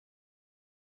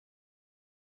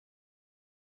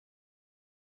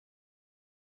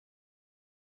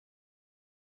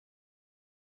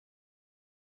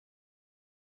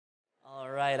All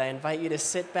right, I invite you to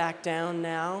sit back down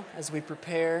now as we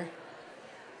prepare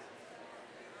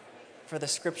for the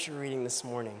scripture reading this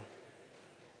morning.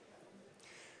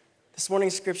 This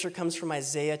morning's scripture comes from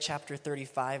Isaiah chapter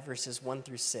 35, verses 1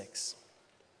 through 6.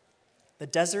 The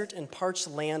desert and parched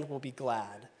land will be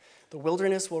glad. The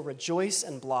wilderness will rejoice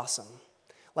and blossom.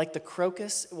 Like the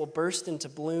crocus, it will burst into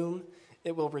bloom.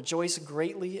 It will rejoice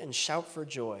greatly and shout for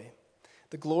joy.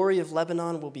 The glory of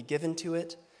Lebanon will be given to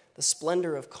it, the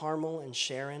splendor of Carmel and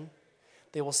Sharon.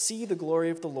 They will see the glory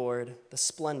of the Lord, the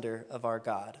splendor of our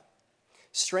God.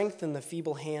 Strengthen the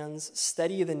feeble hands,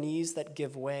 steady the knees that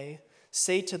give way.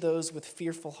 Say to those with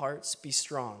fearful hearts, be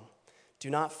strong. Do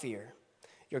not fear.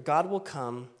 Your God will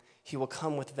come. He will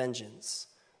come with vengeance.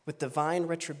 With divine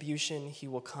retribution, he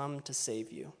will come to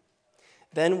save you.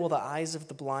 Then will the eyes of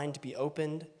the blind be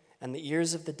opened and the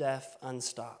ears of the deaf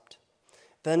unstopped.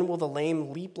 Then will the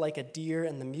lame leap like a deer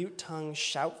and the mute tongue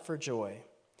shout for joy.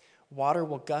 Water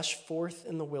will gush forth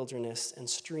in the wilderness and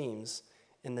streams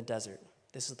in the desert.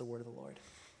 This is the word of the Lord.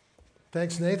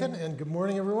 Thanks, Nathan, and good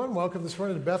morning, everyone. Welcome this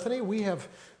morning to Bethany. We have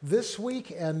this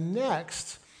week and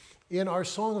next in our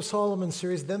Song of Solomon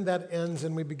series. Then that ends,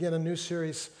 and we begin a new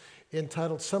series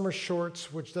entitled Summer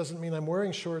Shorts, which doesn't mean I'm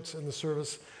wearing shorts in the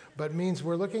service, but means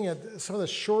we're looking at some of the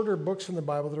shorter books in the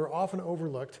Bible that are often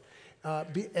overlooked.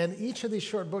 And each of these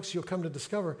short books you'll come to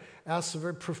discover asks a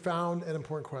very profound and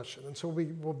important question. And so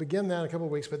we'll begin that in a couple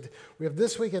of weeks. But we have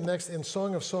this week and next in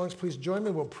Song of Songs. Please join me.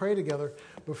 We'll pray together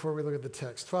before we look at the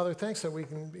text. Father, thanks that we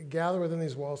can gather within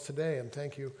these walls today. And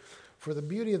thank you for the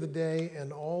beauty of the day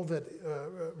and all that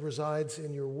resides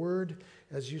in your word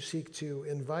as you seek to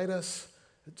invite us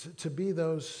to be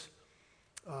those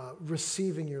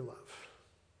receiving your love.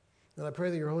 And I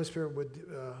pray that your Holy Spirit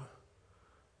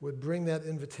would bring that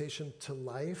invitation to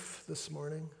life this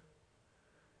morning,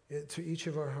 to each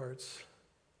of our hearts,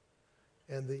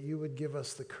 and that you would give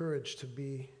us the courage to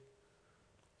be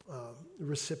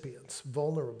recipients,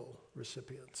 vulnerable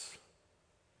recipients.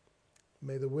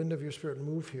 May the wind of your Spirit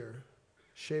move here,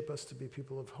 shape us to be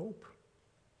people of hope,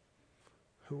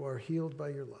 who are healed by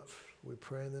your love. We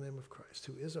pray in the name of Christ,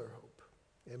 who is our hope.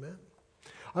 Amen.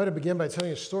 I'm going to begin by telling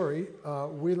you a story.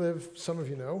 We live, some of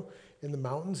you know, in the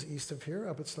mountains east of here,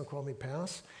 up at Snoqualmie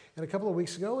Pass. And a couple of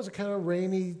weeks ago, it was a kind of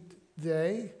rainy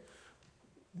day.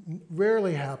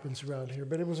 Rarely happens around here,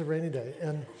 but it was a rainy day.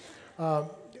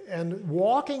 And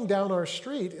walking down our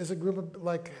street is a group of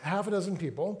like half a dozen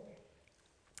people,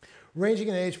 ranging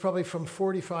in age probably from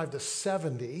 45 to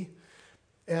 70.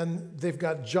 And they've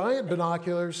got giant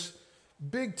binoculars,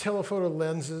 big telephoto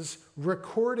lenses,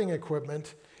 recording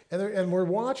equipment, and we're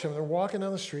watching them. They're walking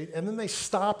down the street, and then they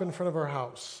stop in front of our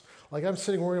house. Like I'm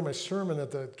sitting working on my sermon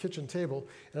at the kitchen table,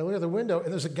 and I look at the window,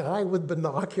 and there's a guy with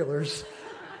binoculars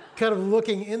kind of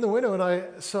looking in the window.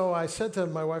 And so I said to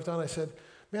my wife, Dawn, I said,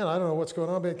 man, I don't know what's going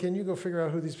on, but can you go figure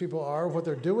out who these people are, what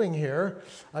they're doing here?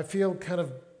 I feel kind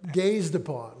of gazed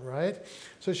upon, right?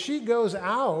 So she goes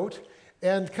out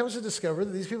and comes to discover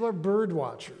that these people are bird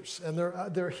watchers, and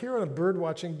they're here on a bird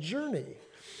watching journey.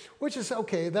 Which is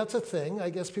okay, that's a thing.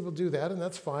 I guess people do that, and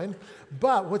that's fine.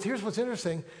 But here's what's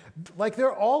interesting. Like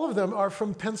all of them are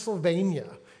from Pennsylvania,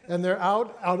 and they're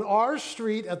out on our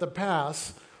street at the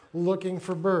pass looking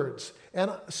for birds. And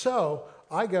so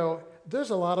I go, there's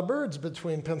a lot of birds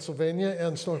between Pennsylvania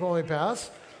and Snoqualmie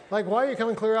Pass. Like, why are you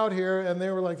coming clear out here? And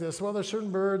they were like this. Well, there's certain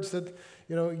birds that,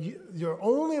 you're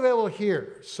only available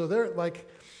here. So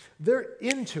they're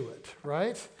into it,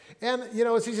 right? And,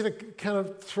 it's easy to kind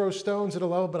of throw stones at a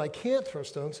level, but I can't throw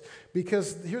stones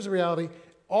because here's the reality.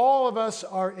 All of us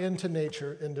are into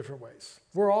nature in different ways.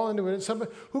 We're all into it.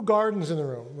 Who gardens in the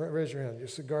room? Raise your hand. You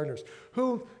see gardeners.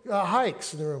 Who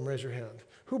hikes in the room? Raise your hand.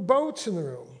 Who boats in the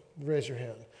room? Raise your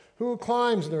hand. Who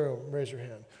climbs in the room? Raise your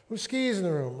hand. Who skis in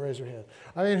the room? Raise your hand.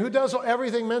 I mean, who does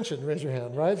everything mentioned? Raise your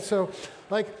hand, right? So,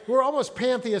 we're almost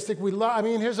pantheistic.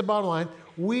 Here's the bottom line.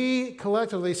 We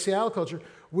collectively, Seattle culture,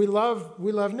 we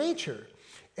love nature.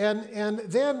 And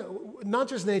then, not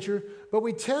just nature, but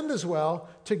we tend as well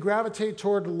to gravitate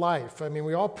toward life. I mean,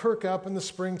 we all perk up in the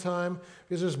springtime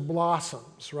because there's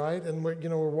blossoms, right? And we're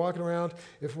walking around.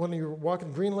 When you're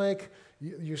walking Green Lake,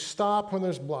 you stop when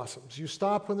there's blossoms. You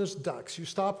stop when there's ducks. You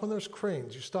stop when there's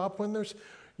cranes. You stop when there's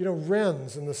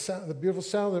wrens and the beautiful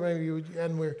sound that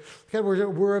and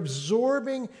we're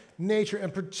absorbing nature,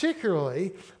 and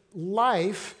particularly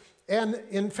life. And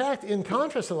in fact, in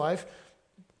contrast to life,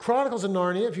 Chronicles of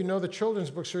Narnia, if you know the children's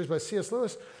book series by C.S.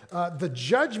 Lewis, the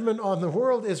judgment on the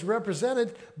world is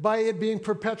represented by it being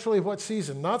perpetually what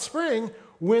season? Not spring,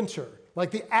 winter,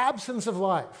 like the absence of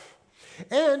life.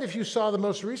 And if you saw the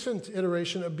most recent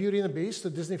iteration of Beauty and the Beast, the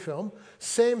Disney film,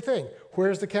 same thing.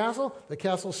 Where's the castle? The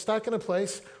castle's stuck in a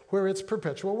place where it's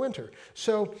perpetual winter.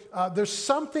 So there's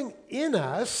something in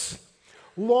us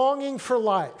longing for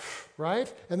life,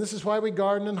 right? And this is why we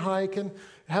garden and hike and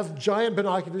have giant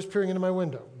binoculars peering into my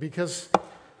window, because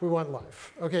we want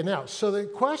life. Okay, now, so the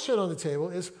question on the table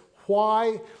is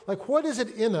why, like, what is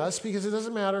it in us? Because it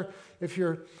doesn't matter if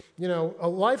you're, a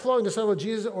lifelong disciple of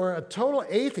Jesus or a total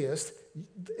atheist,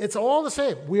 it's all the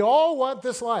same. We all want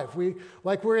this life.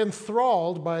 We're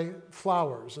enthralled by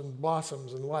flowers and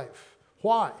blossoms and life.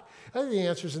 Why? I think the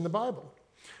answer is in the Bible.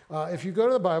 If you go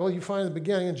to the Bible, you find in the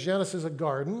beginning in Genesis a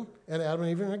garden, and Adam and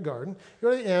Eve are in a garden. You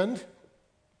go to the end,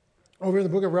 over in the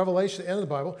book of Revelation, the end of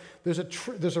the Bible,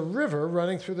 there's a river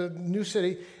running through the new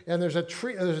city, and there's a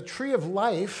tree of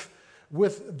life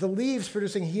with the leaves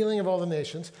producing healing of all the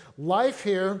nations. Life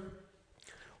here,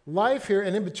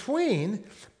 and in between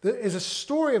there is a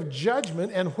story of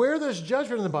judgment, and where there's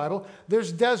judgment in the Bible,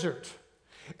 there's desert.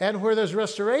 And where there's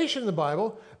restoration in the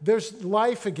Bible, there's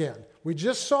life again. We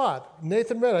just saw it.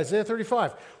 Nathan read Isaiah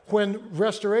 35. When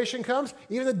restoration comes,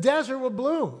 even the desert will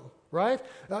bloom, right?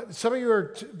 Some of you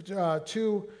are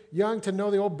too young to know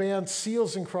the old band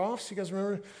Seals and Crofts. You guys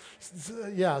remember?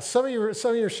 Yeah, some of you are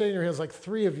shaking your heads, like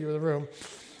 3 of you in the room.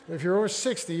 If you're over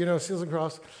 60, you know Seals and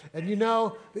Crofts. And you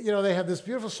know they have this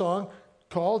beautiful song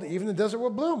called Even the Desert Will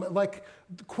Bloom, like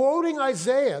quoting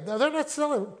Isaiah. Now, they're not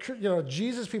a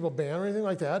Jesus people band or anything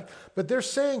like that, but they're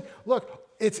saying, look,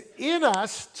 it's in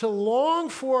us to long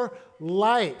for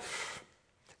life.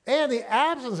 And the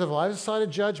absence of life is a sign of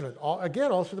judgment. All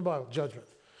through the Bible, judgment.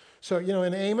 So,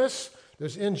 in Amos,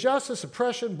 there's injustice,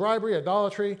 oppression, bribery,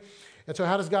 idolatry. And so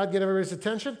how does God get everybody's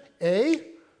attention? A,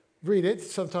 read it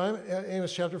sometime,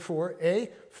 Amos chapter 4. A,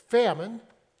 famine.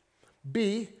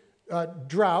 B,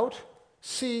 drought.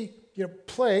 C,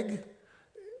 plague.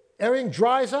 Everything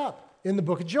dries up. In the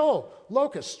book of Joel,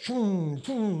 locusts, they come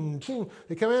in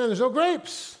and there's no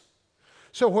grapes.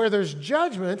 So where there's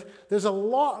judgment, there's a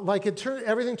lot,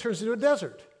 everything turns into a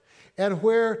desert. And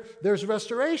where there's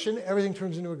restoration, everything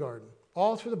turns into a garden.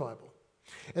 All through the Bible.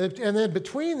 And then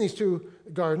between these two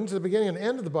gardens, at the beginning and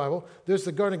end of the Bible, there's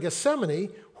the Garden of Gethsemane,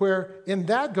 where in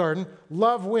that garden,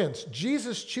 love wins.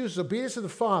 Jesus chooses obedience to the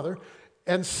Father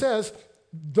and says,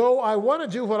 though I want to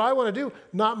do what I want to do,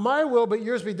 not my will, but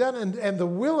yours be done. And the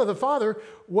will of the Father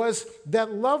was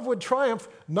that love would triumph,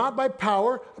 not by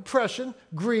power, oppression,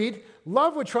 greed.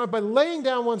 Love would triumph by laying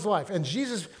down one's life. And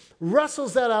Jesus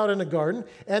wrestles that out in a garden,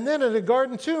 and then in a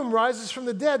garden tomb rises from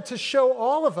the dead to show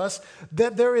all of us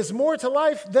that there is more to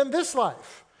life than this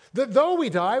life. That though we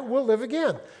die, we'll live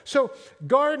again. So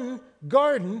garden,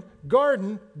 4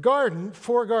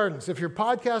 gardens. If you're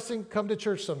podcasting, come to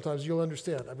church sometimes. You'll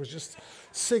understand. I was just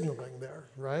signaling there,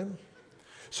 right?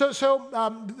 So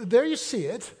there you see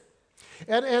it.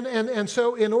 And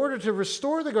so in order to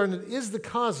restore the garden that is the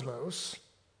cosmos,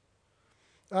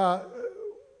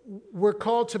 we're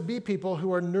called to be people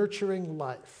who are nurturing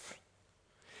life.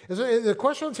 And so the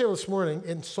question on the table this morning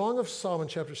in Song of Solomon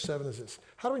chapter 7 is this: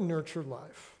 how do we nurture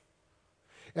life?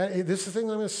 And this is the thing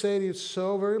I'm going to say to you, it's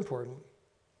so very important.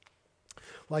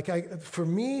 For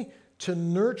me to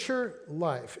nurture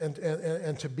life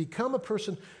and to become a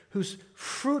person who's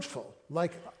fruitful,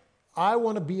 like I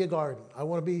want to be a garden. I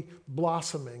want to be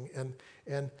blossoming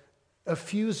and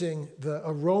effusing the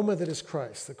aroma that is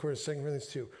Christ, according to 2 Corinthians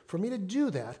 2. For me to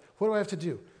do that, what do I have to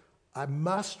do? I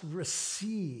must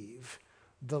receive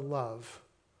the love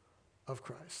of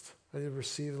Christ. I need to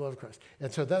receive the love of Christ.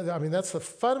 And so that's the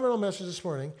fundamental message this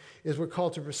morning, is we're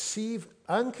called to receive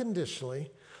unconditionally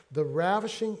the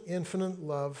ravishing, infinite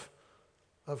love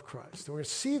of Christ. And we're going to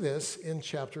see this in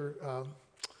chapter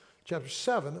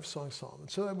 7 of Song of Solomon.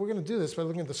 So we're going to do this by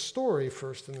looking at the story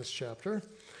first in this chapter.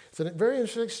 It's a very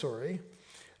interesting story.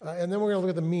 And then we're going to look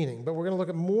at the meaning. But we're going to look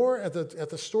at more at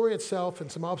the story itself and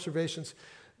some observations.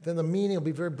 Then the meaning will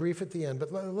be very brief at the end.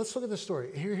 But let's look at the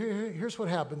story. Here's what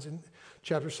happens in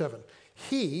chapter 7.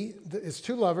 It's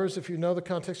 2 lovers. If you know the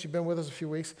context, you've been with us a few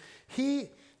weeks. He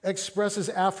expresses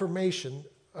affirmation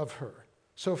of her.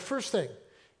 So first thing,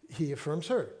 he affirms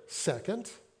her. Second,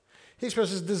 he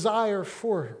expresses desire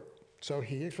for her. So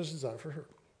he expresses desire for her.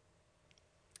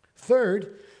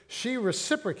 Third, she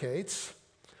reciprocates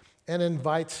and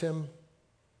invites him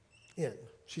in.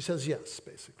 She says yes,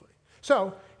 basically.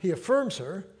 So he affirms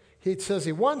her. He says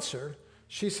he wants her.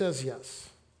 She says yes.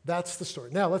 That's the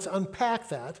story. Now let's unpack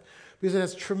that, because it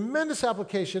has tremendous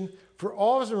application for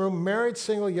all of us in the room, married,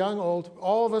 single, young, old.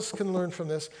 All of us can learn from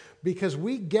this, because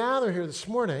we gather here this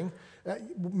morning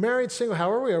Married, single,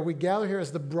 however we are, we gather here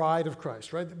as the bride of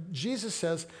Christ, right? Jesus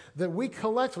says that we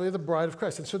collectively are the bride of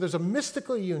Christ. And so there's a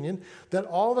mystical union that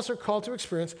all of us are called to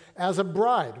experience as a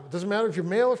bride. It doesn't matter if you're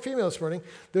male or female this morning.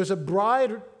 There's a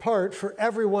bride part for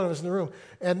every one of us in the room.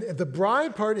 And the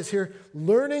bride part is here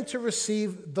learning to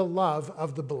receive the love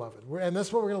of the beloved. And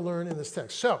that's what we're going to learn in this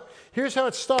text. So here's how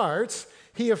it starts.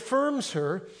 He affirms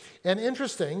her. And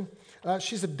interesting,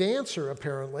 she's a dancer,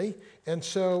 apparently, and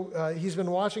so he's been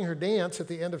watching her dance at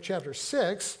the end of chapter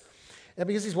 6, and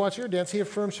because he's watching her dance, he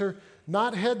affirms her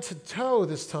not head to toe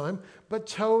this time, but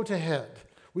toe to head.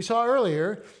 We saw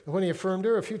earlier, when he affirmed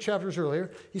her, a few chapters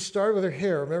earlier, he started with her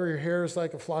hair. Remember, her hair is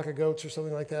like a flock of goats or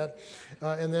something like that,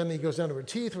 and then he goes down to her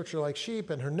teeth, which are like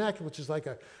sheep, and her neck, which is like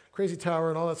a crazy tower,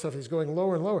 and all that stuff. He's going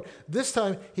lower and lower. This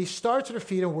time, he starts at her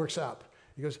feet and works up.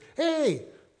 He goes, hey,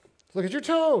 look at your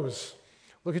toes.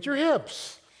 Look at your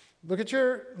hips. Look at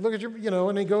your,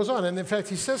 and he goes on. And in fact,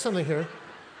 he says something here.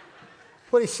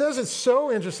 What he says is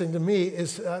so interesting to me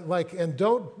is and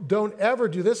don't ever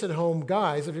do this at home,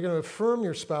 guys. If you're going to affirm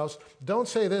your spouse, don't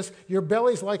say this, your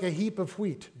belly's like a heap of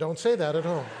wheat. Don't say that at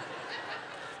home.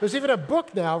 There's even a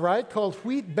book now, right, called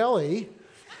Wheat Belly,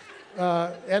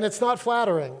 and it's not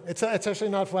flattering. It's actually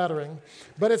not flattering,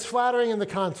 but it's flattering in the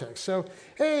context. So,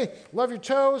 hey, love your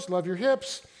toes, love your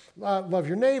hips, love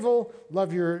your navel,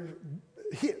 love your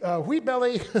wheat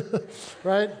belly,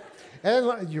 right?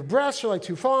 And your breasts are like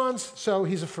two fawns, so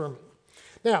he's affirming.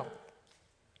 Now,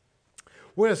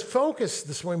 we're going to focus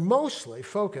this morning, mostly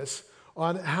focus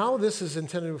on how this is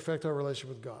intended to affect our relationship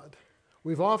with God.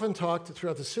 We've often talked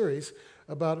throughout the series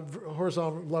about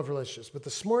horizontal love relationships, but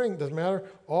this morning, doesn't matter,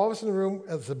 all of us in the room,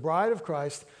 as the bride of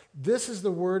Christ, this is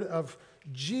the word of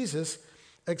Jesus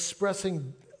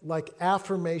expressing like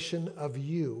affirmation of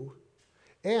you,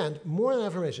 and more than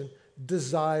affirmation,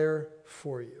 desire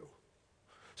for you.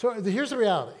 So here's the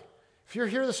reality. If you're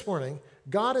here this morning,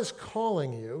 God is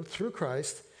calling you through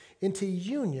Christ into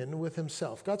union with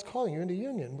himself. God's calling you into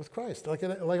union with Christ, like a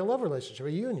love relationship,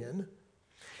 a union.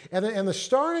 And the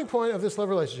starting point of this love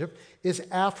relationship is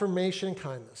affirmation and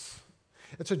kindness.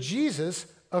 And so Jesus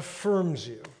affirms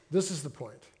you. This is the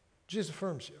point. Jesus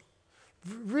affirms you.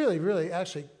 Really, really,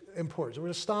 actually important. So we're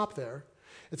going to stop there.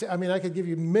 I could give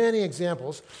you many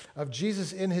examples of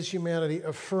Jesus in his humanity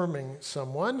affirming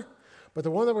someone, but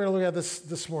the one that we're going to look at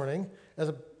this morning, as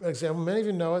an example, many of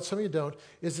you know it, some of you don't,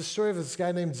 is the story of this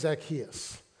guy named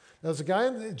Zacchaeus. Now,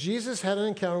 Jesus had an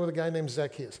encounter with a guy named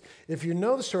Zacchaeus. If you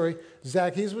know the story,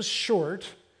 Zacchaeus was short,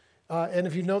 and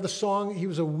if you know the song, he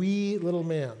was a wee little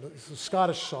man. It's a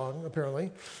Scottish song,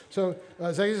 apparently. So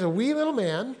Zacchaeus is a wee little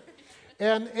man,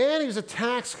 and he was a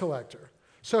tax collector.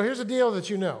 So here's the deal that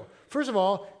you know. First of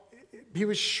all, he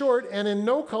was short, and in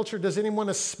no culture does anyone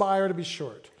aspire to be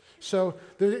short. So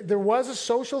there was a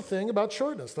social thing about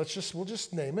shortness. We'll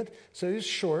just name it. So he's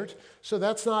short. So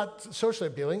that's not socially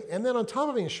appealing. And then on top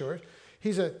of being short,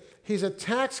 he's a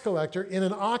tax collector in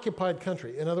an occupied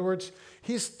country. In other words,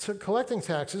 he's collecting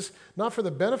taxes not for the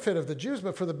benefit of the Jews,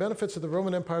 but for the benefits of the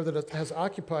Roman Empire that has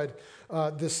occupied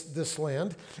this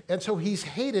land. And so he's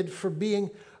hated for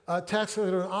being a tax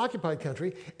collector in an occupied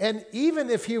country. And even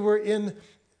if he were in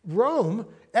Rome,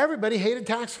 everybody hated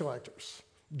tax collectors,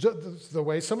 the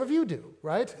way some of you do,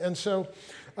 right? And so,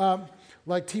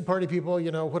 like Tea Party people,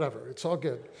 whatever, it's all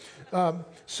good.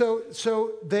 So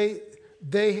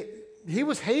he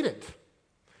was hated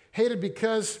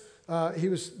because he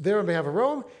was there on behalf of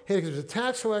Rome, hated because he was a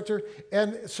tax collector,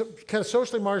 and so kind of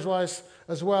socially marginalized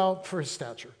as well for his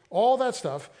stature. All that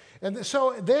stuff. And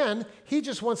so then he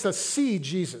just wants to see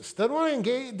Jesus. Doesn't want to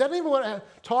engage, doesn't even want to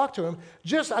talk to him.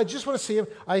 I just want to see him.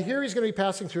 I hear he's going to be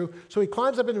passing through. So he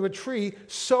climbs up into a tree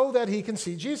so that he can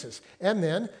see Jesus. And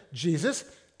then Jesus,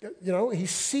 he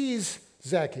sees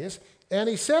Zacchaeus. And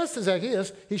he says to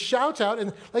Zacchaeus, he shouts out,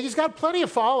 and like he's got plenty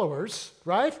of followers,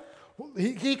 right?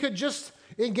 He could just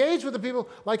engage with the people.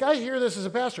 Like I hear this as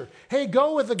a pastor. Hey,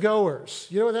 go with the goers.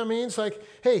 You know what that means? Like,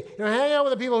 hey, hang out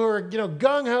with the people who are,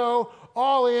 gung-ho,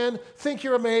 all in, think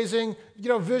you're amazing,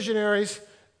 visionaries.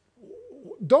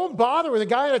 Don't bother with a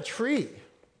guy in a tree.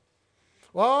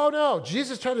 Oh, no,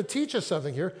 Jesus is trying to teach us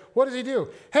something here. What does he do?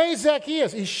 Hey,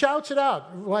 Zacchaeus. He shouts it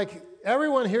out like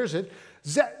everyone hears it.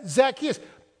 Zacchaeus.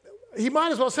 He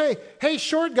might as well say, hey,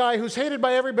 short guy who's hated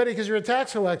by everybody because you're a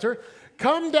tax collector,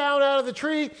 come down out of the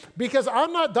tree because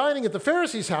I'm not dining at the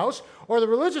Pharisee's house or the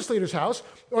religious leader's house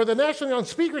or the nationally known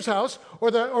speaker's house or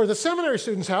the seminary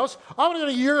student's house. I want to go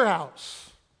to your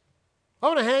house. I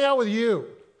want to hang out with you.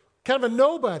 Kind of a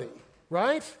nobody,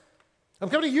 right? I'm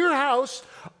coming to your house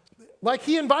like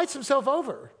he invites himself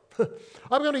over.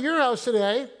 I'm going to your house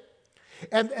today.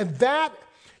 And that,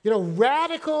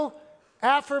 radical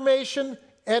affirmation,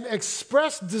 and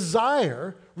expressed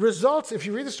desire results, if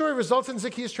you read the story, results in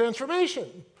Zacchaeus' transformation.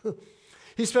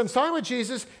 He spends time with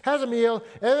Jesus, has a meal,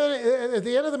 and then at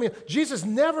the end of the meal, Jesus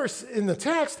never, in the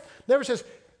text, never says,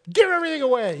 give everything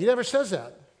away. He never says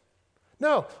that.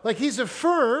 No, like he's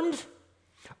affirmed,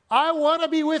 I want to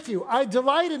be with you. I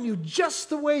delight in you just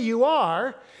the way you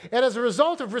are. And as a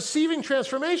result of receiving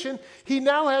transformation, he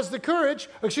now has the courage,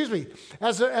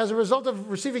 as a result of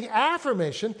receiving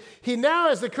affirmation, he now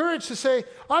has the courage to say,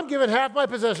 I'm giving half my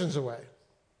possessions away.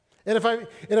 And if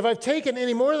I've taken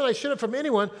any more than I should have from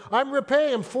anyone, I'm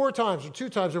repaying him 4 times or 2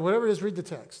 times or whatever it is, read the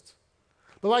text.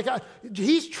 But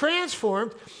he's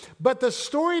transformed, but the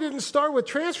story didn't start with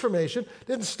transformation,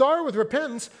 didn't start with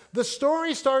repentance. The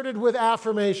story started with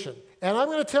affirmation. And I'm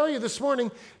going to tell you this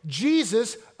morning,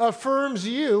 Jesus affirms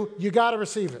you, you got to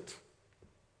receive it.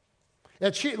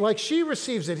 And she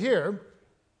receives it here.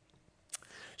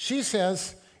 She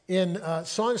says in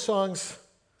Song of Songs,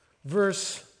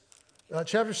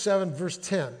 chapter 7, verse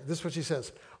 10, this is what she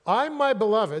says. I'm my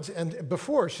beloved's, and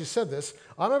before she said this,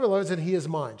 I'm my beloved's and he is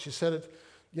mine. She said it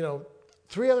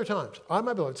 3 other times. I'm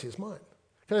my beloved's, he is mine.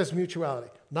 Kind of this mutuality.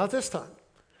 Not this time.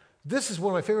 This is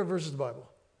one of my favorite verses of the Bible.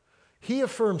 He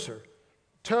affirms her.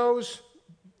 Toes,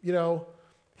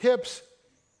 hips,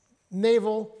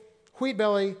 navel, wheat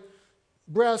belly,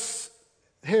 breasts,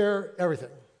 hair,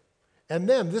 everything. And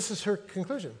then this is her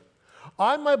conclusion.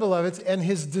 I'm my beloved's and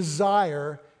his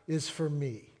desire is for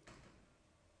me.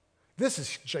 This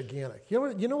is gigantic.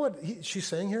 You know what she's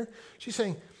saying here? She's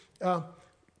saying, I'm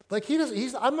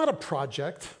not a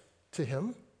project to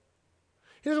him.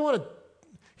 He doesn't want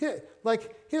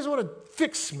to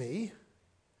fix me.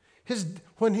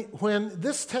 When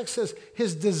this text says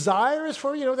his desire is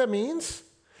for me, you know what that means?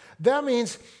 That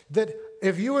means that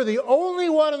if you are the only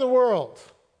one in the world,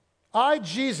 I,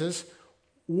 Jesus,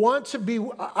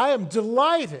 I am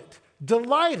delighted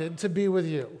to be with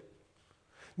you.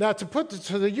 Now,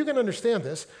 so that you can understand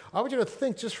this, I want you to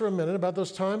think just for a minute about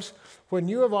those times when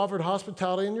you have offered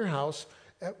hospitality in your house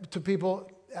to people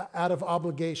out of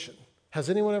obligation. Has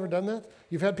anyone ever done that?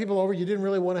 You've had people over, you didn't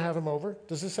really want to have them over.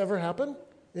 Does this ever happen?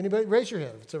 Anybody? Raise your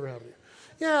hand if it's ever happened to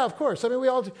you. Yeah, of course. I mean, we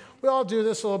all do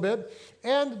this a little bit.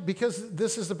 And because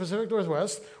this is the Pacific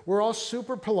Northwest, we're all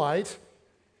super polite.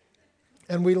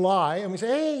 And we lie, and we say,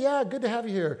 hey, yeah, good to have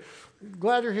you here.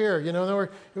 Glad you're here. And then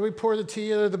we pour the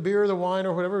tea or the beer or the wine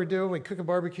or whatever we do, and we cook a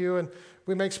barbecue, and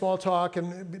we make small talk,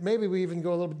 and maybe we even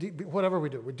go a little deep, whatever we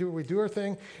do. We do our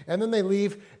thing, and then they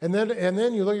leave, and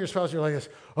then you look at your spouse, and you're like this,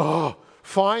 oh,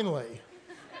 finally.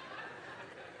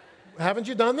 Haven't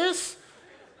you done this?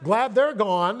 Glad they're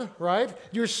gone, right?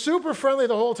 You're super friendly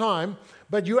the whole time,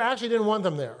 but you actually didn't want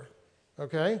them there,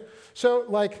 okay?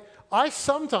 So, I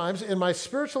sometimes in my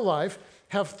spiritual life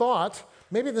have thought,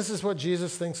 maybe this is what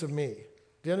Jesus thinks of me.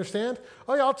 Do you understand?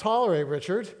 Oh, yeah, I'll tolerate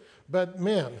Richard, but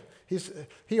man,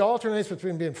 he alternates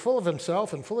between being full of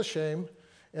himself and full of shame,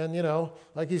 and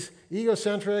he's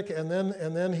egocentric, and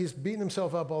then he's beating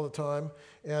himself up all the time,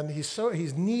 and he's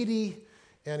needy,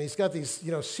 and he's got these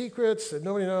secrets that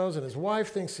nobody knows, and his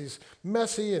wife thinks he's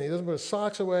messy, and he doesn't put his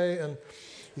socks away, and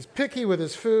he's picky with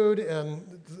his food,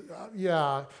 and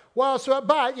yeah. Well,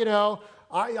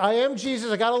 I am Jesus.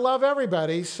 I got to love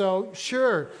everybody. So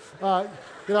sure, I'll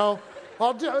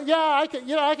do. Yeah, I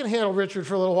can handle Richard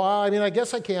for a little while. I mean, I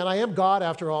guess I can. I am God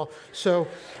after all, so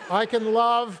I can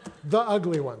love the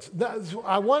ugly ones.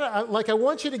 I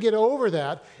want you to get over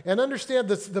that and understand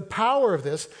the power of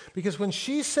this, because when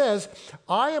she says,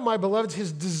 "I am my beloved,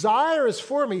 his desire is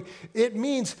for me," it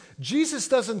means Jesus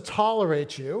doesn't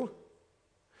tolerate you.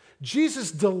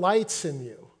 Jesus delights in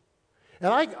you.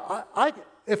 And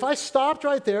if I stopped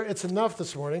right there, it's enough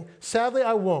this morning. Sadly,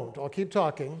 I won't. I'll keep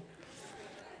talking.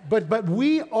 But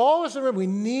we all as a room, we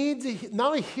need to not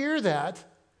only hear that,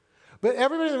 but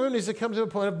everybody in the room needs to come to a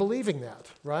point of believing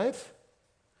that, right?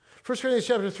 1 Corinthians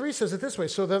chapter 3 says it this way,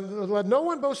 so then let no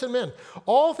one boast in men.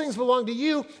 All things belong to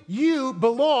you. You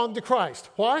belong to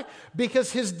Christ. Why?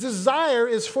 Because his desire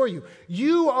is for you.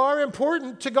 You are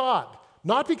important to God.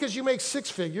 Not because you make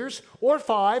 6 figures or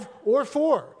 5 or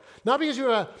 4. Not because you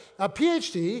have a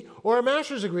PhD or a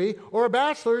master's degree or a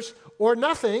bachelor's or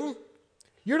nothing.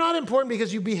 You're not important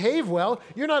because you behave well.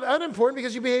 You're not unimportant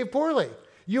because you behave poorly.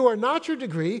 You are not your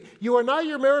degree. You are not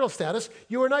your marital status.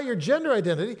 You are not your gender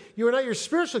identity. You are not your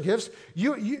spiritual gifts.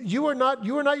 You are not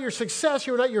your success.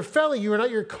 You are not your fellow. You are not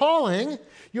your calling.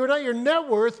 You are not your net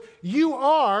worth. You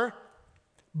are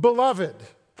beloved,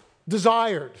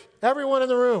 desired. Everyone in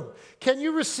the room. Can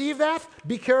you receive that?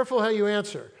 Be careful how you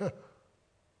answer.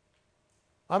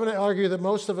 I'm going to argue that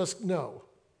most of us know.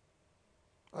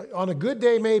 On a good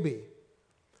day, maybe.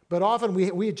 But often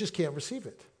we just can't receive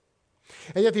it.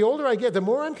 And yet the older I get, the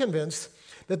more I'm convinced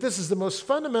that this is the most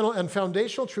fundamental and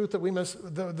foundational truth that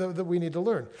we need to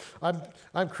learn.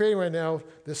 I'm creating right now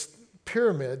this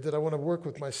pyramid that I want to work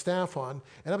with my staff on,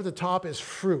 and up at the top is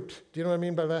fruit. Do you know what I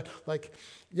mean by that? Like,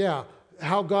 yeah,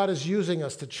 how God is using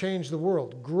us to change the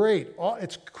world. Great.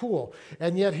 It's cool.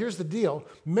 And yet, here's the deal.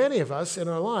 Many of us in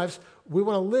our lives, we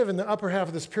want to live in the upper half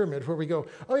of this pyramid where we go,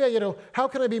 oh yeah, how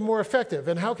can I be more effective?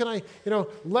 And how can I,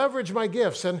 leverage my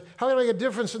gifts? And how can I make a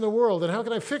difference in the world? And how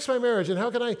can I fix my marriage? And how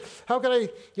can I,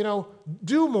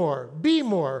 do more, be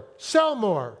more, sell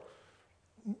more,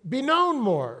 be known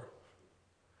more?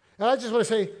 And I just want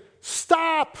to say,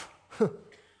 stop.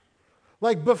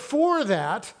 Like before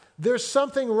that, there's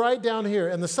something right down here.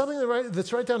 And the something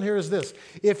that's right down here is this.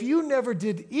 If you never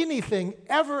did anything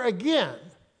ever again,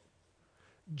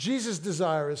 Jesus'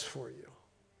 desire is for you.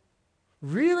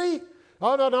 Really?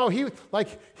 Oh, no.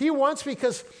 He wants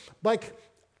because,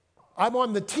 I'm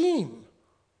on the team.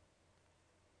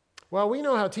 Well, we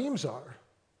know how teams are.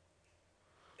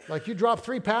 Like you drop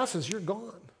 3 passes, you're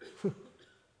gone.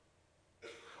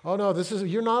 Oh, no,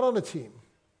 you're not on a team.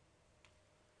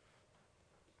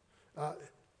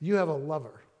 You have a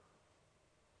lover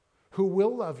who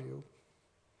will love you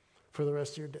for the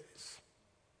rest of your days.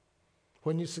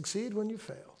 When you succeed, when you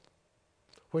fail.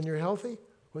 When you're healthy,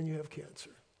 when you have cancer.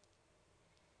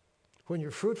 When you're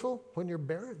fruitful, when you're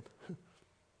barren. You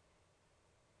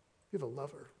have a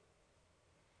lover.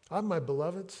 I'm my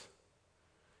beloved's.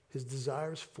 His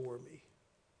desires for me.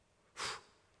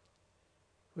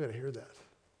 We got to hear that.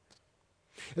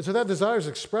 And so that desire is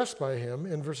expressed by him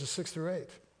in verses 6 through 8.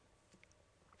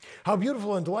 How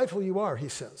beautiful and delightful you are, he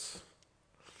says.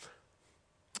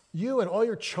 You and all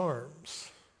your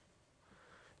charms.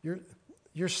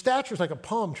 Your stature is like a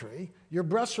palm tree. Your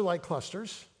breasts are like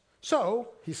clusters. So,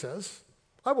 he says,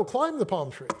 I will climb the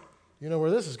palm tree. You know where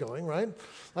this is going, right?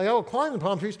 Like I will climb the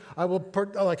palm trees. I want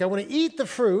to eat the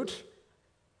fruit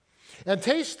and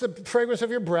taste the fragrance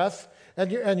of your breath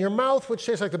and your mouth, which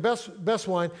tastes like the best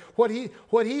wine. What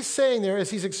he's saying there is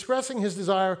he's expressing his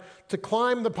desire to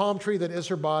climb the palm tree that is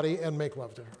her body and make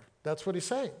love to her. That's what he's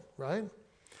saying, right?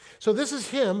 So this is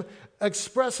him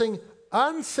expressing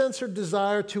uncensored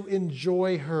desire to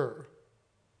enjoy her.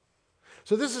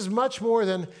 So this is much more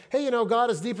than, hey, God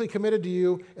is deeply committed to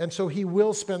you, and so he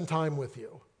will spend time with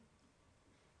you.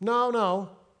 No.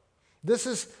 This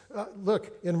is,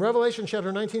 look, in Revelation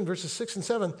chapter 19, verses 6 and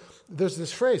 7, there's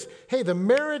this phrase, hey, the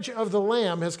marriage of the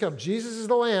Lamb has come. Jesus is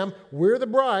the Lamb. We're the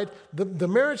bride. The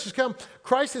marriage has come.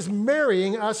 Christ is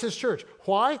marrying us, his church.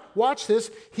 Why? Watch this.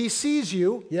 He sees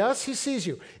you. Yes, he sees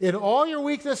you. In all your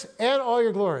weakness and all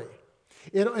your glory.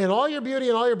 In all your beauty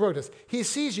and all your brokenness. He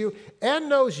sees you and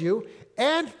knows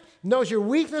your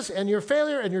weakness and your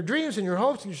failure and your dreams and your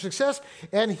hopes and your success.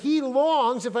 And he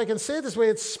longs, if I can say it this way,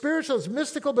 it's spiritual, it's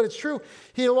mystical, but it's true.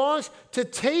 He longs to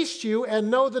taste you and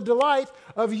know the delight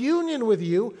of union with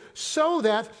you so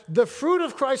that the fruit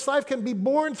of Christ's life can be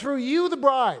born through you, the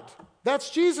bride.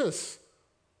 That's Jesus.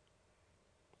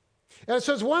 And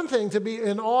so it's one thing to be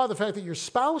in awe of the fact that your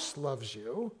spouse loves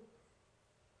you.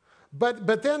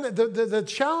 But then the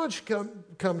challenge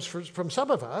comes from some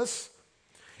of us.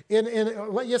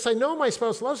 Yes, I know my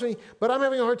spouse loves me, but I'm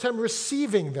having a hard time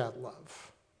receiving that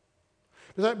love.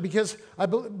 Because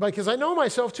I know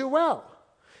myself too well.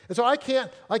 And so I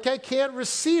can't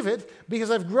receive it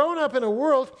because I've grown up in a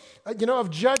world, of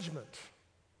judgment.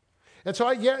 And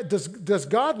so does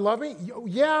God love me?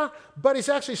 Yeah, but he's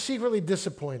actually secretly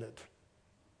disappointed.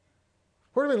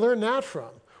 Where do we learn that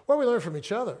from? Where do we learn from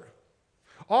each other?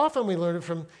 Often we learn it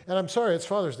from, and I'm sorry, it's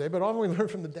Father's Day, but often we learn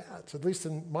from the dads, at least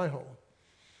in my home.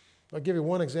 I'll give you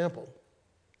one example.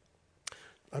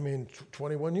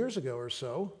 21 years ago or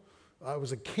so, I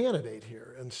was a candidate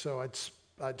here, and so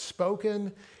I'd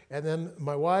spoken, and then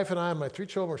my wife and I and my 3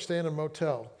 children were staying in a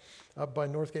motel up by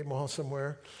Northgate Mall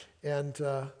somewhere, and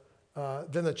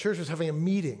then the church was having a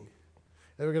meeting.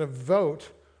 They were going to vote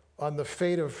on the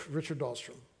fate of Richard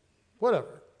Dahlstrom.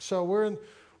 Whatever. So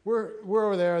we're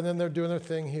over there, and then they're doing their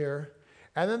thing here,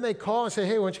 and then they call and say,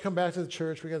 hey, why don't you come back to the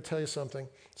church? We got to tell you something.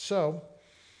 So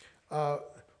I'll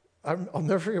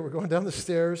never forget, we're going down the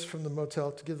stairs from the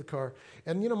motel to get the car.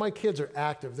 And, my kids are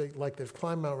active. They've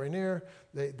climbed Mount Rainier.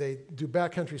 They do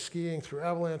backcountry skiing through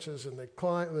avalanches, and they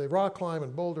rock climb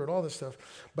and boulder and all this stuff.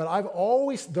 But I've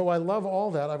always, though I love all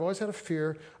that, I've always had a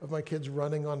fear of my kids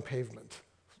running on pavement.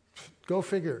 Go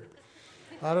figure.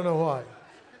 I don't know why.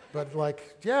 But do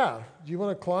you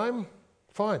want to climb?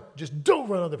 Fine. Just don't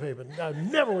run on the pavement. I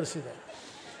never want to see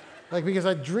that. Because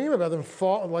I dream about them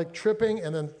tripping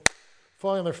and then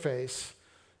falling on their face.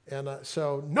 And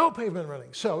so no pavement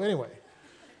running. So anyway,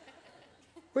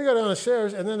 We go down the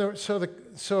stairs, and then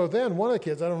so then one of the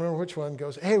kids, I don't remember which one,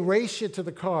 goes, "Hey, race you to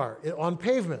the car on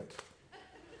pavement."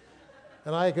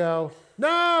 And I go,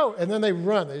 "No!" And then they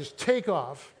run. They just take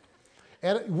off.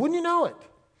 And wouldn't you know it,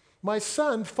 my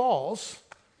son falls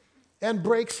and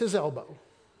breaks his elbow.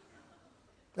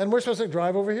 And we're supposed to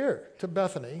drive over here to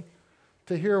Bethany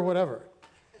to hear whatever.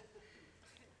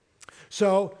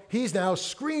 So he's now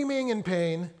screaming in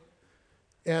pain.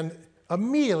 And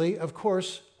immediately, of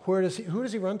course, who does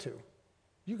he run to?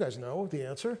 You guys know the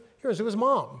answer. He runs to his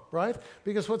mom, right?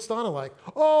 Because what's Donna like?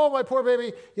 "Oh, my poor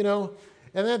baby,"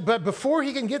 And then, but before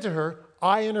he can get to her,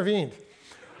 I intervened.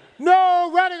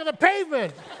 "No, running on the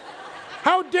pavement!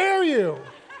 How dare you?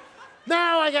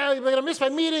 Now I'm going to miss my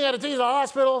meeting. I got to take you to the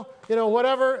hospital,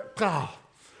 whatever." Oh,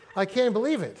 I can't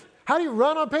believe it. How do you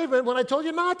run on pavement when I told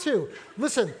you not to?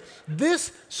 Listen,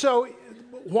 so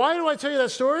why do I tell you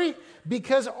that story?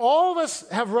 Because all of us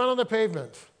have run on the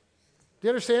pavement. Do you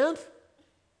understand?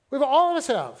 All of us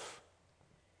have.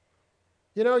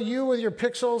 You with your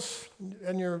pixels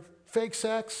and your fake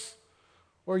sex,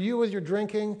 or you with your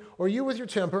drinking, or you with your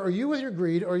temper, or you with your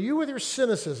greed, or you with your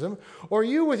cynicism, or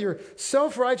you with your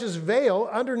self-righteous veil,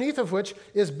 underneath of which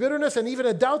is bitterness and even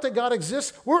a doubt that God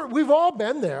exists. We've all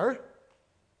been there.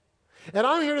 And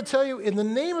I'm here to tell you, in the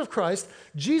name of Christ,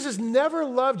 Jesus never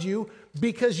loved you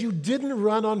because you didn't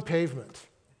run on pavement.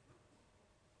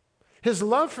 His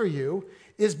love for you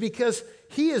is because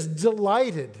he is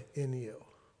delighted in you.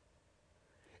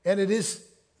 And it is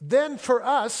then for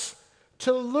us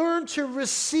to learn to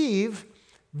receive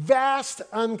vast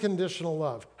unconditional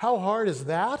love. How hard is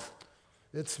that?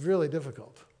 It's really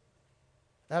difficult.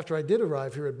 After I did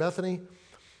arrive here at Bethany,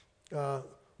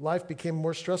 life became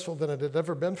more stressful than it had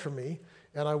ever been for me,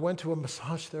 and I went to a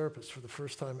massage therapist for the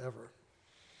first time ever.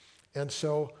 And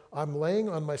so I'm laying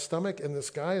on my stomach, and this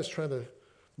guy is trying to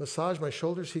massage my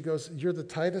shoulders. He goes, "You're the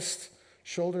tightest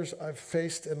shoulders I've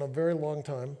faced in a very long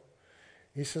time."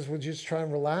 He says, "Would you just try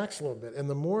and relax a little bit?" And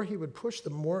the more he would push, the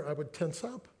more I would tense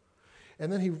up.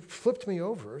 And then he flipped me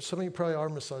over. Some of you probably are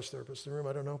massage therapists in the room,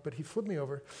 I don't know. But he flipped me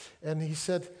over, and he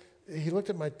said, he looked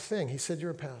at my thing. He said,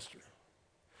 "You're a pastor."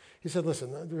 He said,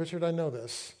 "Listen, Richard, I know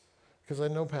this because I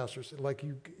know pastors. Like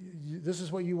you, this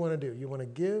is what you want to do. You want to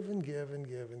give and give and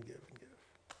give and give and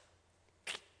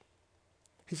give."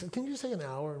 He said, "Can you just take an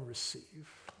hour and receive?"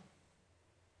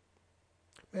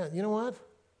 Man, you know what?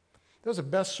 That was the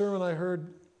best sermon I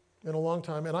heard in a long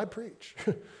time, and I preach.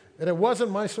 And it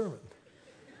wasn't my sermon.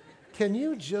 Can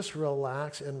you just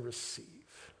relax and receive?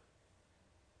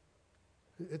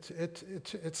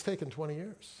 It's taken 20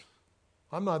 years.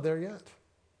 I'm not there yet.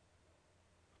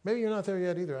 Maybe you're not there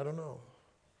yet either, I don't know.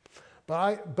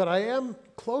 But I am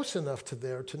close enough to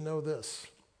there to know this.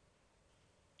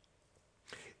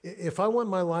 If I want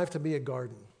my life to be a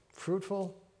garden,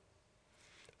 fruitful,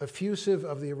 effusive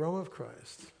of the aroma of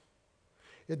Christ,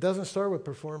 it doesn't start with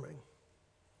performing.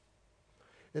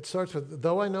 It starts with,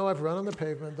 though I know I've run on the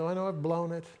pavement, though I know I've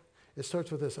blown it, it starts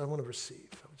with this: I want to receive.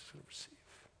 I'm just going to receive.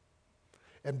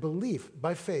 And believe,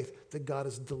 by faith, that God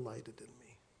is delighted in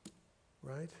me,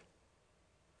 right?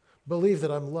 Believe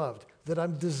that I'm loved, that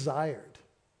I'm desired,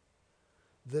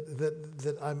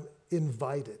 that I'm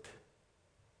invited.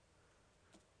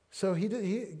 So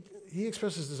he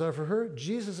expressed his desire for her.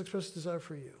 Jesus expressed his desire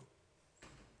for you.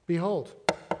 Behold,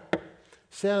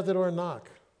 stand at the door and knock.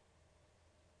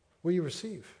 Will you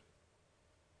receive?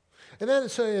 And then,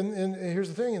 and here's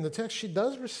the thing, in the text, she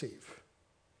does receive.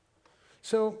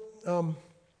 So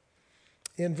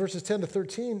in verses 10 to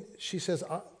 13, she says,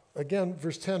 again,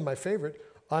 verse 10, my favorite,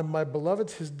 "I'm my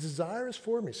beloved, his desire is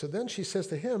for me." So then she says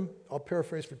to him, I'll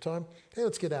paraphrase for time, "Hey,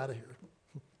 let's get out of here."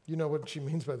 You know what she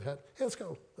means by that. "Hey, let's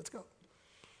go.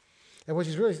 And this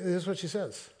is what she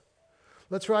says.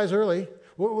 "Let's rise early.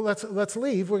 Let's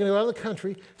leave. We're going to go out of the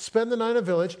country, spend the night in a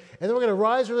village, and then we're going to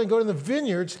rise early and go to the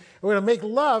vineyards, and we're going to make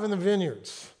love in the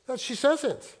vineyards." She says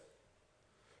it.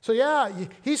 So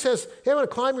he says, "Hey, I want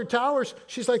to climb your towers."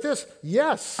 She's like this: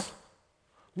 "Yes,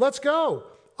 let's go.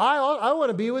 I want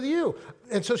to be with you."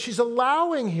 And so she's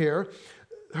allowing here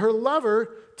her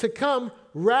lover to come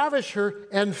ravish her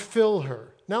and fill her.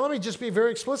 Now, let me just be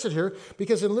very explicit here,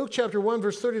 because in Luke chapter 1,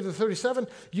 verse 30 to 37,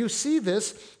 you see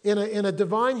this in a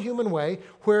divine human way,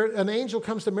 where an angel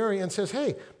comes to Mary and says,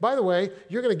 "Hey, by the way,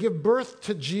 you're going to give birth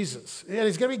to Jesus, and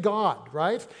he's going to be God,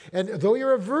 right? And though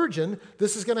you're a virgin,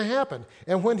 this is going to happen."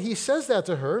 And when he says that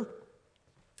to her,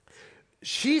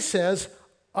 she says,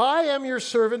 "I am your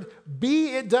servant,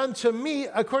 be it done to me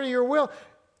according to your will."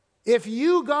 If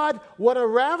you, God, want to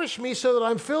ravish me so that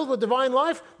I'm filled with divine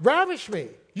life, ravish me.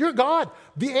 You're God.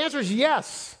 The answer is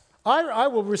yes. I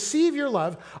will receive your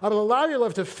love. I will allow your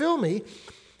love to fill me.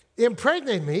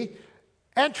 impregnate me,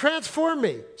 and transform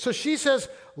me. So she says,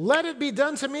 let it be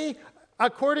done to me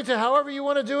according to however you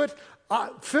want to do it.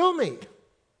 Fill me.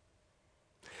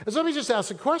 And so let me just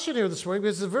ask a question here this morning,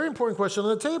 because it's a very important question on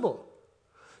the table.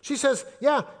 She says,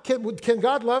 yeah, can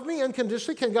God love me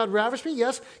unconditionally? Can God ravish me?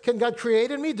 Yes. Can God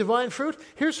create in me divine fruit?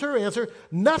 Here's her answer.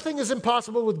 Nothing is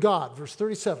impossible with God. Verse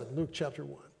 37, Luke chapter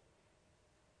 1.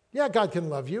 Yeah, God can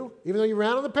love you, even though you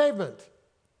ran on the pavement.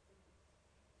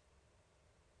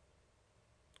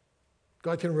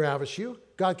 God can ravish you.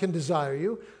 God can desire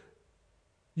you.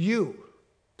 You,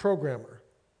 programmer.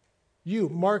 You,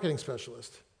 marketing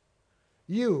specialist.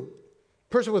 You,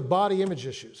 person with body image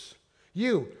issues.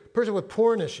 You, person with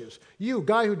porn issues. You,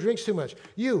 guy who drinks too much.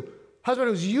 You, husband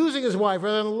who's using his wife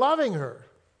rather than loving her.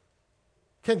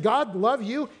 Can God love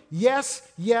you? Yes,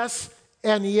 yes,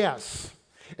 and yes.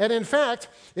 And in fact,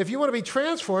 if you want to be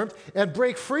transformed and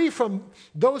break free from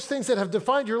those things that have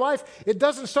defined your life, it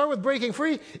doesn't start with breaking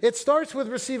free. It starts with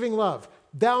receiving love.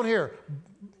 Down here,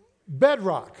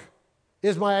 bedrock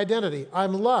is my identity.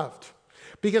 I'm loved.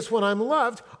 Because when I'm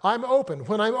loved, I'm open.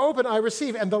 When I'm open, I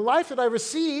receive. And the life that I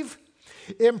receive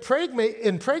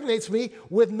impregnates me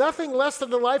with nothing less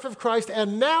than the life of Christ,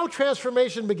 and now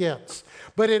transformation begins.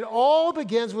 But it all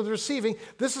begins with receiving.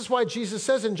 This is why Jesus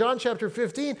says in John chapter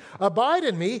 15, abide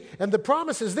in me, and the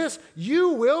promise is this, you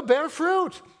will bear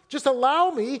fruit. Just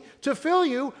allow me to fill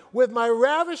you with my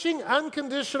ravishing,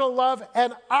 unconditional love,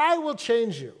 and I will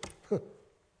change you.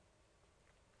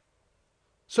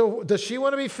 So does she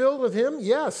want to be filled with him?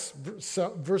 Yes.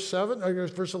 Verse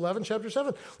 11, chapter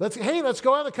 7. Let's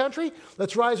go out of the country.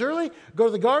 Let's rise early, go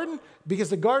to the garden, because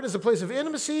the garden is a place of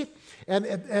intimacy, and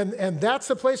that's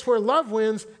the place where love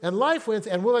wins and life wins.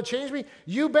 And will it change me?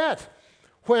 You bet.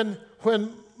 When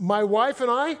my wife and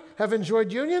I have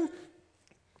enjoyed union,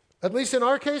 at least in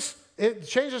our case, it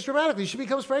changes dramatically. She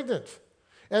becomes pregnant.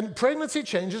 And pregnancy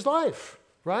changes life,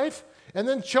 right? And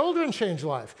then children change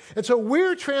life. And so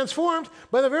we're transformed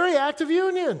by the very act of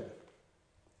union.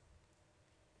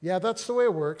 Yeah, that's the way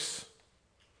it works.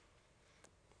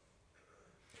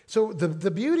 So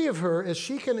the beauty of her is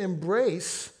she can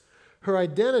embrace her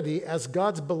identity as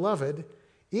God's beloved,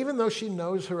 even though she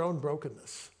knows her own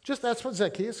brokenness. Just that's what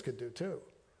Zacchaeus could do too.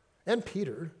 And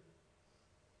Peter.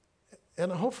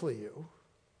 And hopefully you.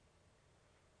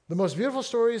 The most beautiful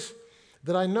stories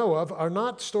that I know of are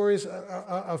not stories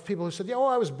of people who said, yeah,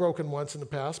 I was broken once in the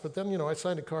past, but then, I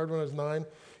signed a card when I was 9,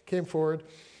 came forward,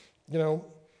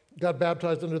 got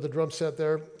baptized under the drum set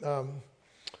there,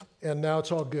 and now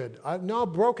it's all good. No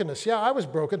brokenness. Yeah, I was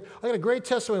broken. I got a great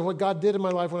testimony of what God did in my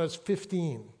life when I was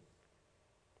 15.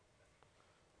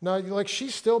 Now,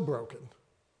 she's still broken.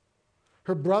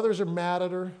 Her brothers are mad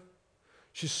at her.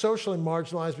 She's socially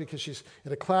marginalized because she's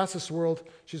in a classist world.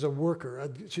 She's a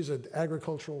worker. She's an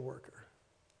agricultural worker.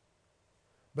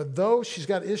 But though she's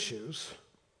got issues,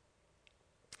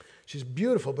 she's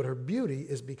beautiful, but her beauty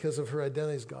is because of her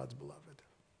identity as God's beloved.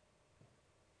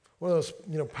 One of those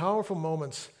powerful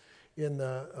moments in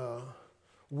the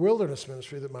wilderness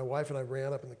ministry that my wife and I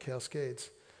ran up in the Cascades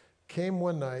came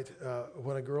one night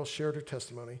when a girl shared her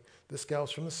testimony. This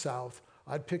gal's from the South.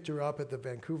 I'd picked her up at the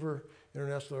Vancouver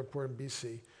International Airport in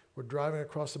BC. We're driving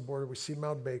across the border. We see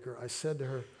Mount Baker. I said to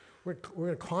her, we're going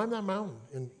to climb that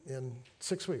mountain in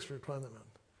 6 weeks. We're going to climb that mountain.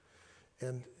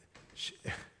 And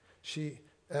she,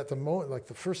 at the moment,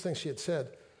 the first thing she had said,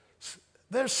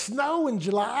 there's snow in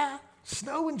July.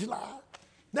 Snow in July.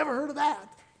 Never heard of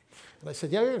that. And I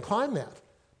said, yeah, you're going to climb that.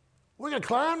 We're going to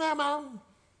climb that mountain?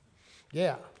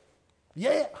 Yeah.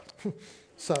 Yeah.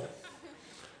 So,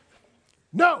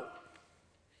 no.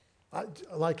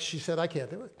 Like she said, I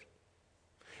can't do it.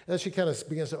 And then she kind of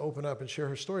begins to open up and share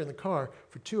her story in the car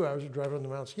for 2 hours of driving on the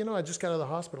mountains. I just got out of the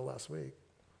hospital last week.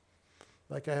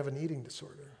 I have an eating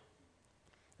disorder.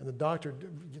 And the doctor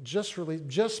just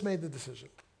made the decision,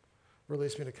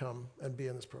 released me to come and be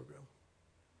in this program.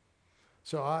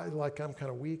 So I'm kind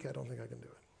of weak. I don't think I can do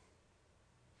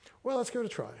it. Well, let's give it a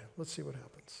try. Let's see what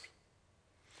happens.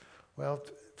 Well,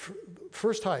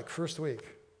 first hike, first week.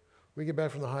 We get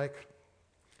back from the hike.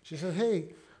 She said, hey,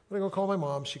 I'm going to go call my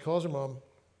mom. She calls her mom,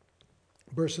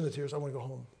 bursts into tears. I want to go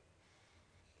home.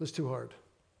 It was too hard.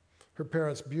 Her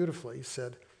parents beautifully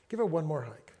said, give her one more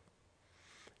hike.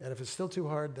 And if it's still too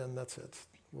hard, then that's it.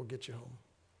 We'll get you home.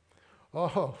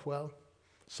 Oh, well,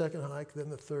 second hike, then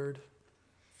the third,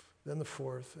 then the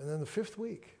fourth, and then the fifth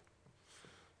week.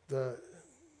 The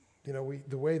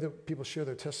way that people share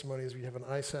their testimony is we have an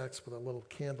ice axe with a little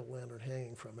candle lantern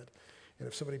hanging from it. And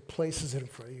if somebody places it in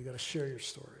front of you, you got to share your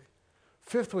story.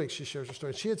 Fifth week, she shares her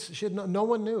story. She had no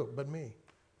one knew but me.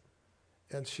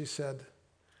 And she said,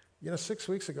 6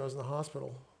 weeks ago I was in the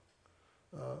hospital.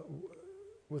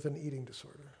 with an eating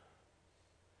disorder.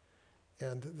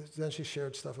 And then she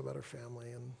shared stuff about her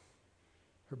family and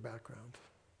her background.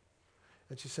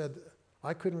 And she said,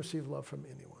 I couldn't receive love from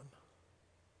anyone.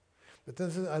 But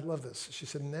then I love this. She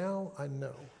said, now I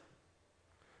know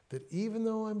that even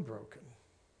though I'm broken,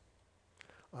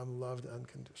 I'm loved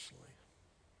unconditionally.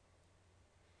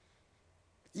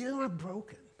 Even though I'm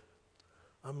broken,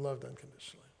 I'm loved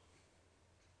unconditionally.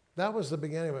 That was the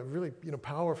beginning of a really,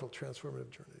 powerful transformative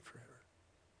journey for her.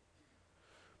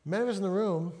 Many of us in the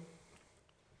room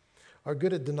are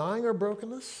good at denying our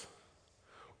brokenness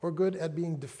or good at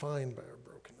being defined by our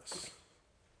brokenness.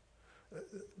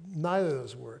 Neither of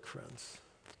those work, friends.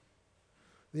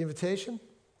 The invitation,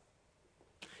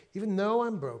 even though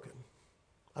I'm broken,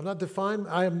 I'm not defined,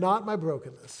 I am not my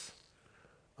brokenness.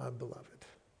 I'm beloved.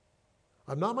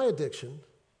 I'm not my addiction.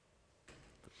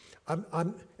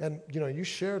 You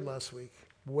shared last week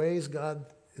ways God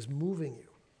is moving you.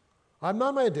 I'm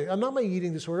not my addiction. I'm not my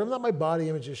eating disorder. I'm not my body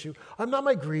image issue. I'm not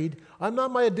my greed. I'm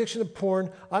not my addiction to porn.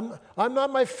 I'm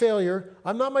not my failure.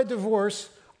 I'm not my divorce.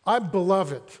 I'm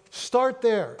beloved. Start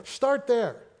there. Start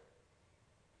there.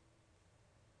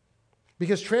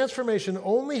 Because transformation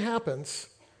only happens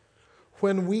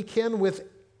when we can, with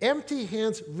empty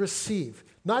hands, receive.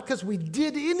 Not because we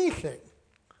did anything,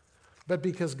 but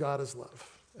because God is love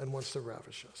and wants to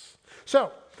ravish us.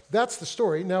 So, that's the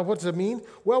story. Now, what does it mean?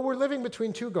 Well, we're living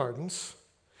between two gardens,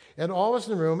 and all of us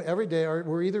in the room every day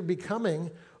we're either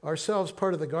becoming ourselves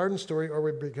part of the garden story or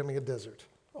we're becoming a desert.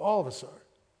 All of us are.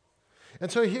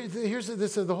 And so here's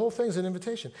the whole thing's an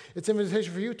invitation. It's an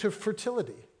invitation for you to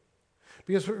fertility.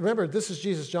 Because remember, this is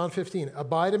Jesus, John 15.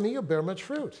 Abide in me, you'll bear much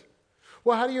fruit.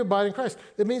 Well, how do you abide in Christ?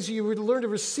 That means you learn to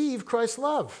receive Christ's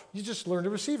love. You just learn to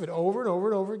receive it over and over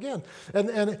and over again.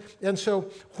 And so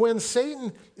when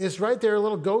Satan is right there, a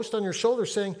little ghost on your shoulder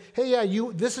saying, hey, yeah,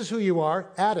 this is who you are,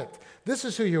 addict. This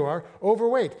is who you are,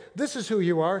 overweight. This is who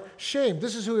you are, shame.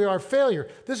 This is who you are, failure.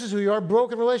 This is who you are,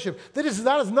 broken relationship. That is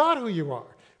not who you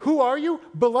are. Who are you?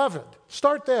 Beloved.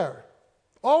 Start there.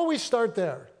 Always start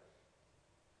there.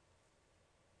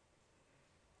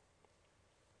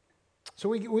 So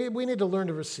we need to learn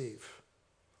to receive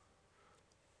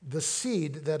the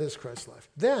seed that is Christ's life.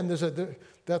 Then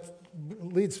that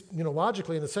leads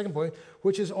logically in the second point,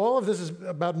 which is all of this is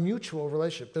about mutual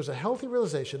relationship. There's a healthy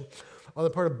realization on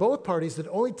the part of both parties that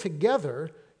only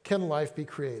together can life be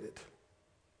created.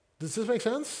 Does this make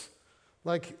sense?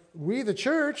 Like we, the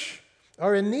church,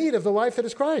 are in need of the life that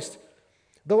is Christ.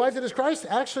 The life that is Christ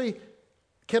actually,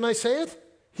 can I say it?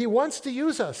 He wants to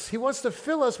use us. He wants to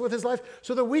fill us with his life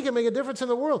so that we can make a difference in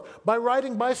the world by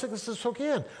riding bicycles to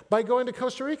Spokane, by going to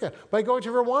Costa Rica, by going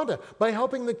to Rwanda, by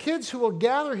helping the kids who will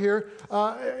gather here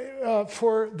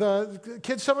for the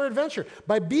Kids' Summer Adventure,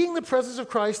 by being the presence of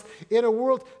Christ in a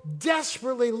world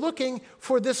desperately looking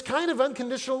for this kind of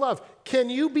unconditional love. Can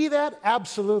you be that?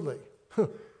 Absolutely.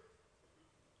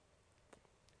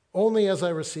 Only as I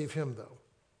receive him, though.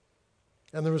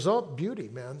 And the result, beauty,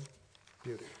 man.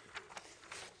 Beauty.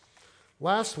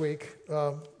 Last week,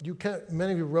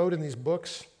 many of you wrote in these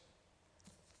books,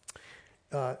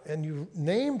 and you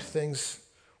named things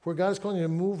where God is calling you to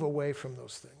move away from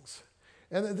those things.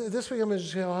 And this week, I'm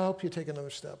just going to help you take another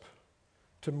step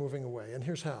to moving away. And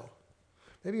here's how.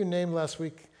 Maybe you named last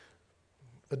week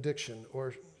addiction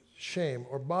or shame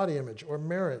or body image or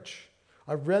marriage.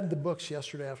 I read the books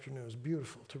yesterday afternoon. It was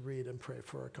beautiful to read and pray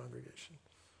for our congregation.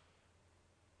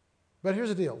 But here's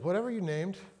the deal. Whatever you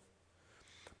named,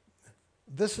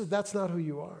 that's not who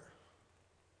you are.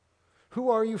 Who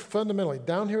are you fundamentally?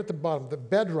 Down here at the bottom, the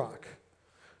bedrock.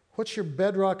 What's your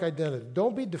bedrock identity?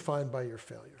 Don't be defined by your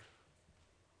failure.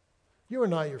 You are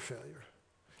not your failure.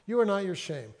 You are not your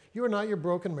shame. You are not your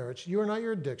broken marriage. You are not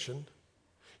your addiction.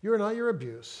 You are not your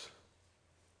abuse.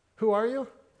 Who are you?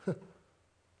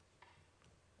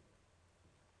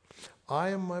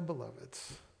 I am my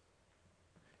beloved's,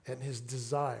 and his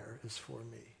desire is for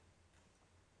me.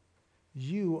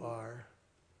 You are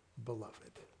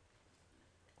beloved.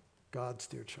 God's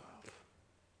dear child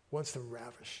wants to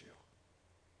ravish you.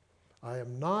 I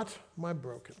am not my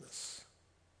brokenness.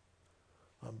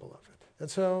 I'm beloved. And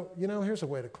so, here's a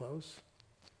way to close.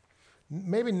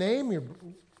 Maybe name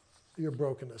your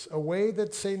brokenness, a way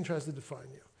that Satan tries to define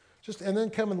you. And then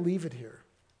come and leave it here.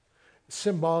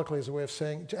 Symbolically as a way of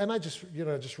saying, and I just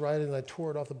write it and I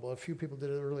tore it off the board. A few people did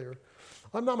it earlier.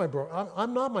 I'm not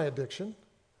my addiction.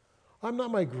 I'm not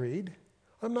my greed.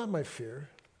 I'm not my fear.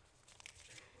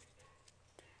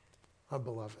 I'm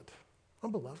beloved.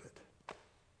 I'm beloved.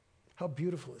 How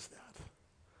beautiful is that?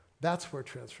 That's where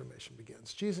transformation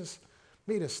begins. Jesus,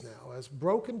 meet us now as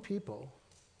broken people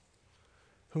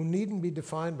who needn't be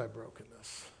defined by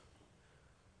brokenness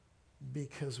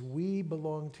because we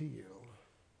belong to you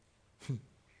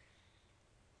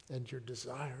and your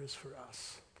desire is for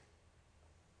us.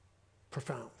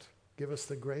 Profound. Give us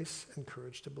the grace and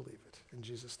courage to believe it. In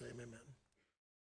Jesus' name, amen.